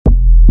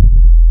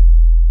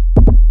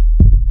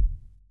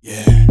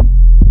Yeah.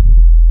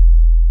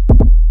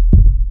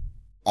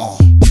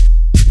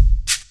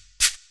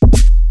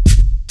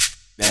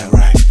 That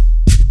right.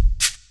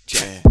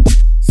 Yeah.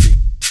 See.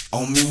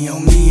 On me,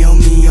 on me, on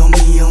me, on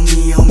me, on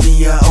me, on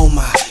me, oh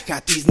my.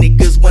 Got these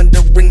niggas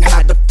wondering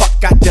how the fuck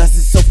I does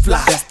it so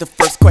fly. That's the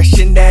first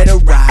question that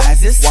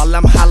arises while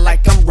I'm high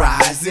like I'm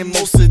rising.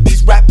 Most of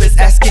these rappers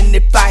asking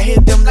if I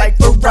hit them like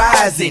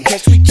Verizon.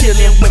 Catch me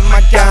chillin' with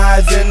my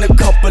guys and a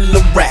couple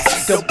of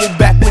rats. Double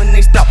back when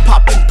they stop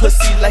popping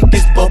pussy like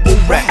it's bubble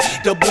wrap.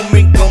 Double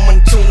mint gum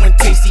and chewing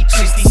tasty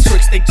treats. These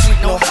tricks they treat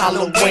no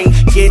Halloween.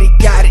 Get it,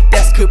 got it,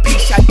 that's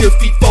capiche. I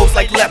defeat foes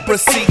like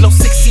leprosy. Low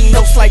 16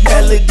 notes like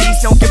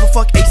melodies. Don't give a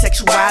fuck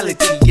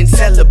asexuality and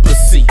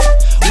celibacy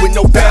with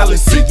no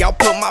fallacy. Y'all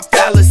put my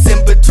phallus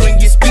in between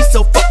your speech,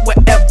 so fuck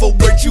whatever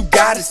word you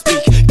gotta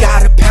speak.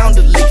 Gotta pound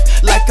a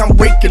leaf like I'm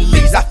raking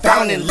leaves. I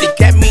found and leak,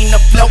 that mean the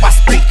flow I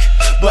speak.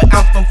 But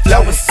I'm from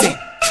Florissant,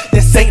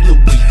 that's St.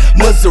 Louis,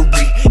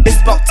 Missouri.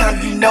 It's about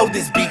time you know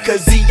this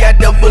because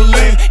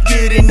E-I-double-N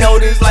getting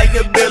noticed like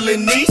a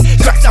Billionese.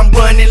 Tracks I'm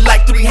running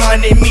like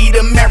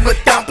 300-meter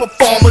marathon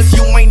performers.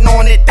 You ain't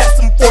on it, that's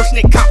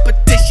unfortunate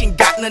competition.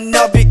 Got none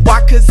of it,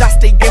 why? Cause I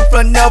stay in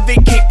front of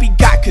it. Can't be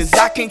got cause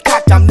I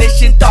concoct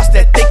omniscient thoughts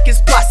that think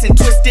it's plots and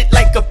twist it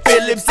like a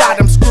Phillips out.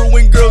 I'm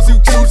screwing girls who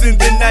choosing,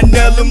 then I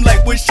nail them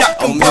like with shot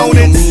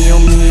components. Oh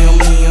me, oh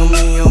me, oh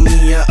me, oh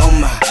me, oh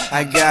my.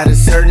 I got a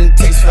certain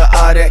taste for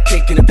all that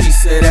cake and a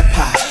piece of that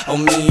pie. Oh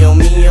me, oh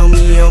me, oh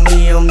me, oh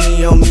me, oh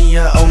me, oh me,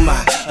 oh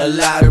my. A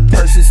lot of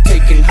persons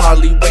taking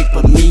hardly weight,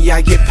 but me,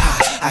 I get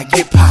pie, I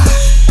get pie.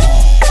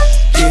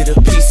 Get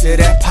a piece of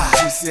that pie,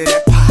 piece of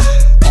that pie.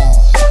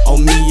 Oh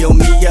me, oh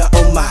me,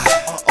 oh my,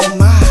 oh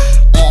my.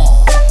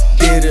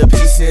 Get a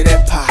piece of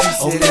that pie.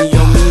 Oh me,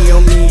 oh me,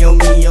 oh me, oh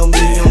me, oh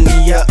me, oh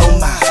me, oh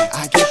my.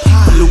 I get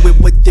pie.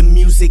 Fluid with the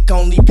music,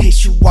 only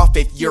piss you off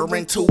if you're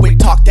into it.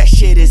 Talk that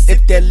shit as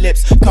if their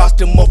lips caused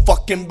them a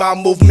fucking bowel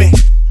movement.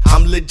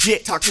 I'm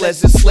legit, talk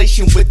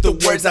legislation with the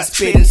words I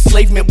spit.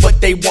 Enslavement,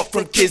 what they want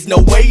from kids. No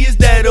way is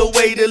that a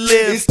way to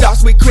live. It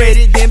starts with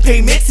credit, then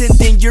payments, and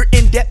then you're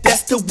in debt.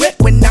 That's the whip.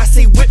 When I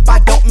say whip, I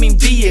don't mean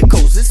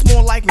vehicles. It's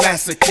more like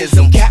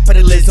masochism,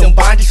 capitalism,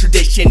 bondage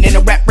tradition, in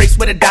a rap race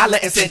with a dollar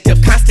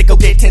incentive. Constant go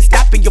get 10,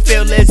 stopping you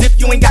feel as if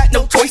you ain't got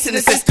no choice in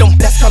the system.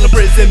 That's called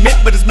imprisonment,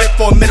 but it's meant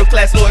for middle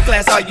class, lower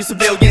class, all you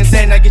civilians,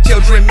 and all your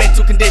children.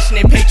 Mental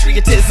conditioning,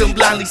 patriotism,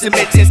 blindly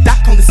submitting.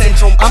 Stockholm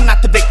syndrome, I'm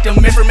not the victim.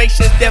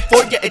 Information's there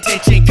for your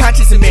attention.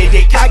 Conscious and made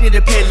it,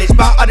 cognitive pillage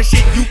by all the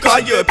shit you call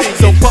your opinion.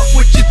 So fuck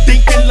what you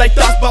thinking, like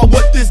thoughts about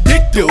what this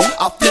dick do.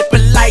 I'll flip a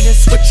light and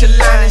switch a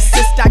line.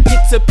 Insist I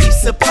get a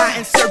piece of pie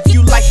and serve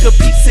you like a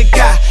pizza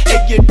guy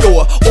at your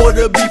door.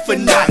 Order beef or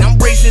not. I'm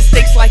raising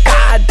stakes like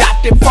I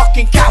adopted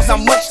fucking cows.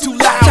 I'm much too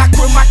loud.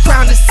 Chakra, my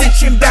crown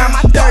ascension bound.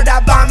 My third eye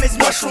bomb is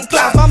mushroom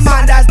clouds. My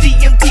mind eyes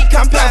DMT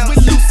compounds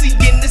with Lucy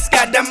in the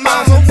sky. That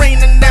moms are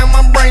raining down.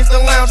 My brain's the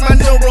lounge. My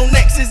neural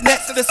nexus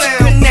next to the sound.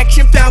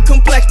 Connection found,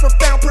 complex,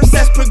 profound,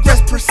 process, progress,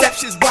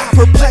 perceptions wild,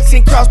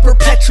 perplexing, cross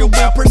perpetual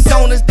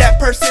personas that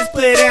persons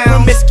put out.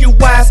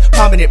 Promiscuous,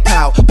 prominent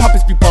pow,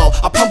 pompous people,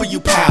 I'll pummel you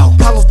pow.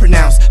 Paulos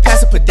pronounced,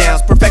 passive put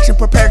downs, perfection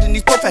prepared in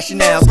these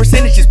professionals.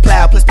 Percentages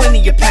plow, plus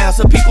plenty of pounds,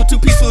 so people too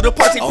peaceful to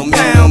partake from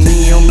pounds. Oh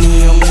me, oh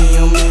me, oh me,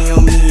 oh me,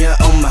 oh me,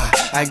 oh my.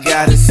 I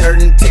got a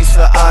certain taste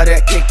for all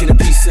that cake and a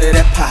piece of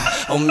that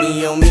pie. Oh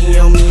me, oh me,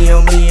 oh me,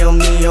 oh me, oh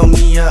me, oh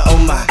me, oh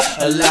my.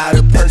 A lot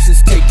of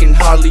persons taking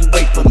hardly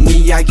weight, but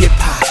me, I get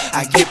pie,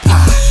 I get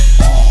pie.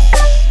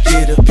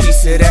 Get a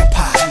piece of that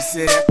pie, piece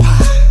of that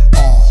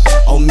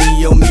pie. Oh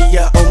me, oh me,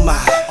 oh my,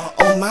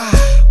 oh my.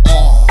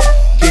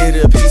 Get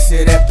a piece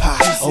of that pie.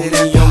 Oh me,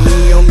 oh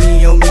me, oh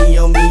me, oh me,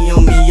 oh me, oh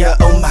me,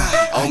 oh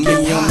my. Oh me,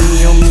 oh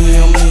me, oh me,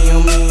 oh me,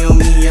 oh me, oh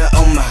me,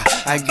 oh my.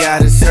 I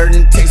got a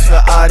certain taste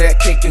for all that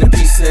cake and a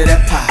piece of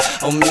that pie.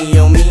 Oh me,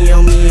 oh me,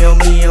 oh me, oh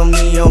me, oh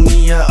me, oh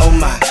me, oh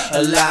my.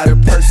 A lot of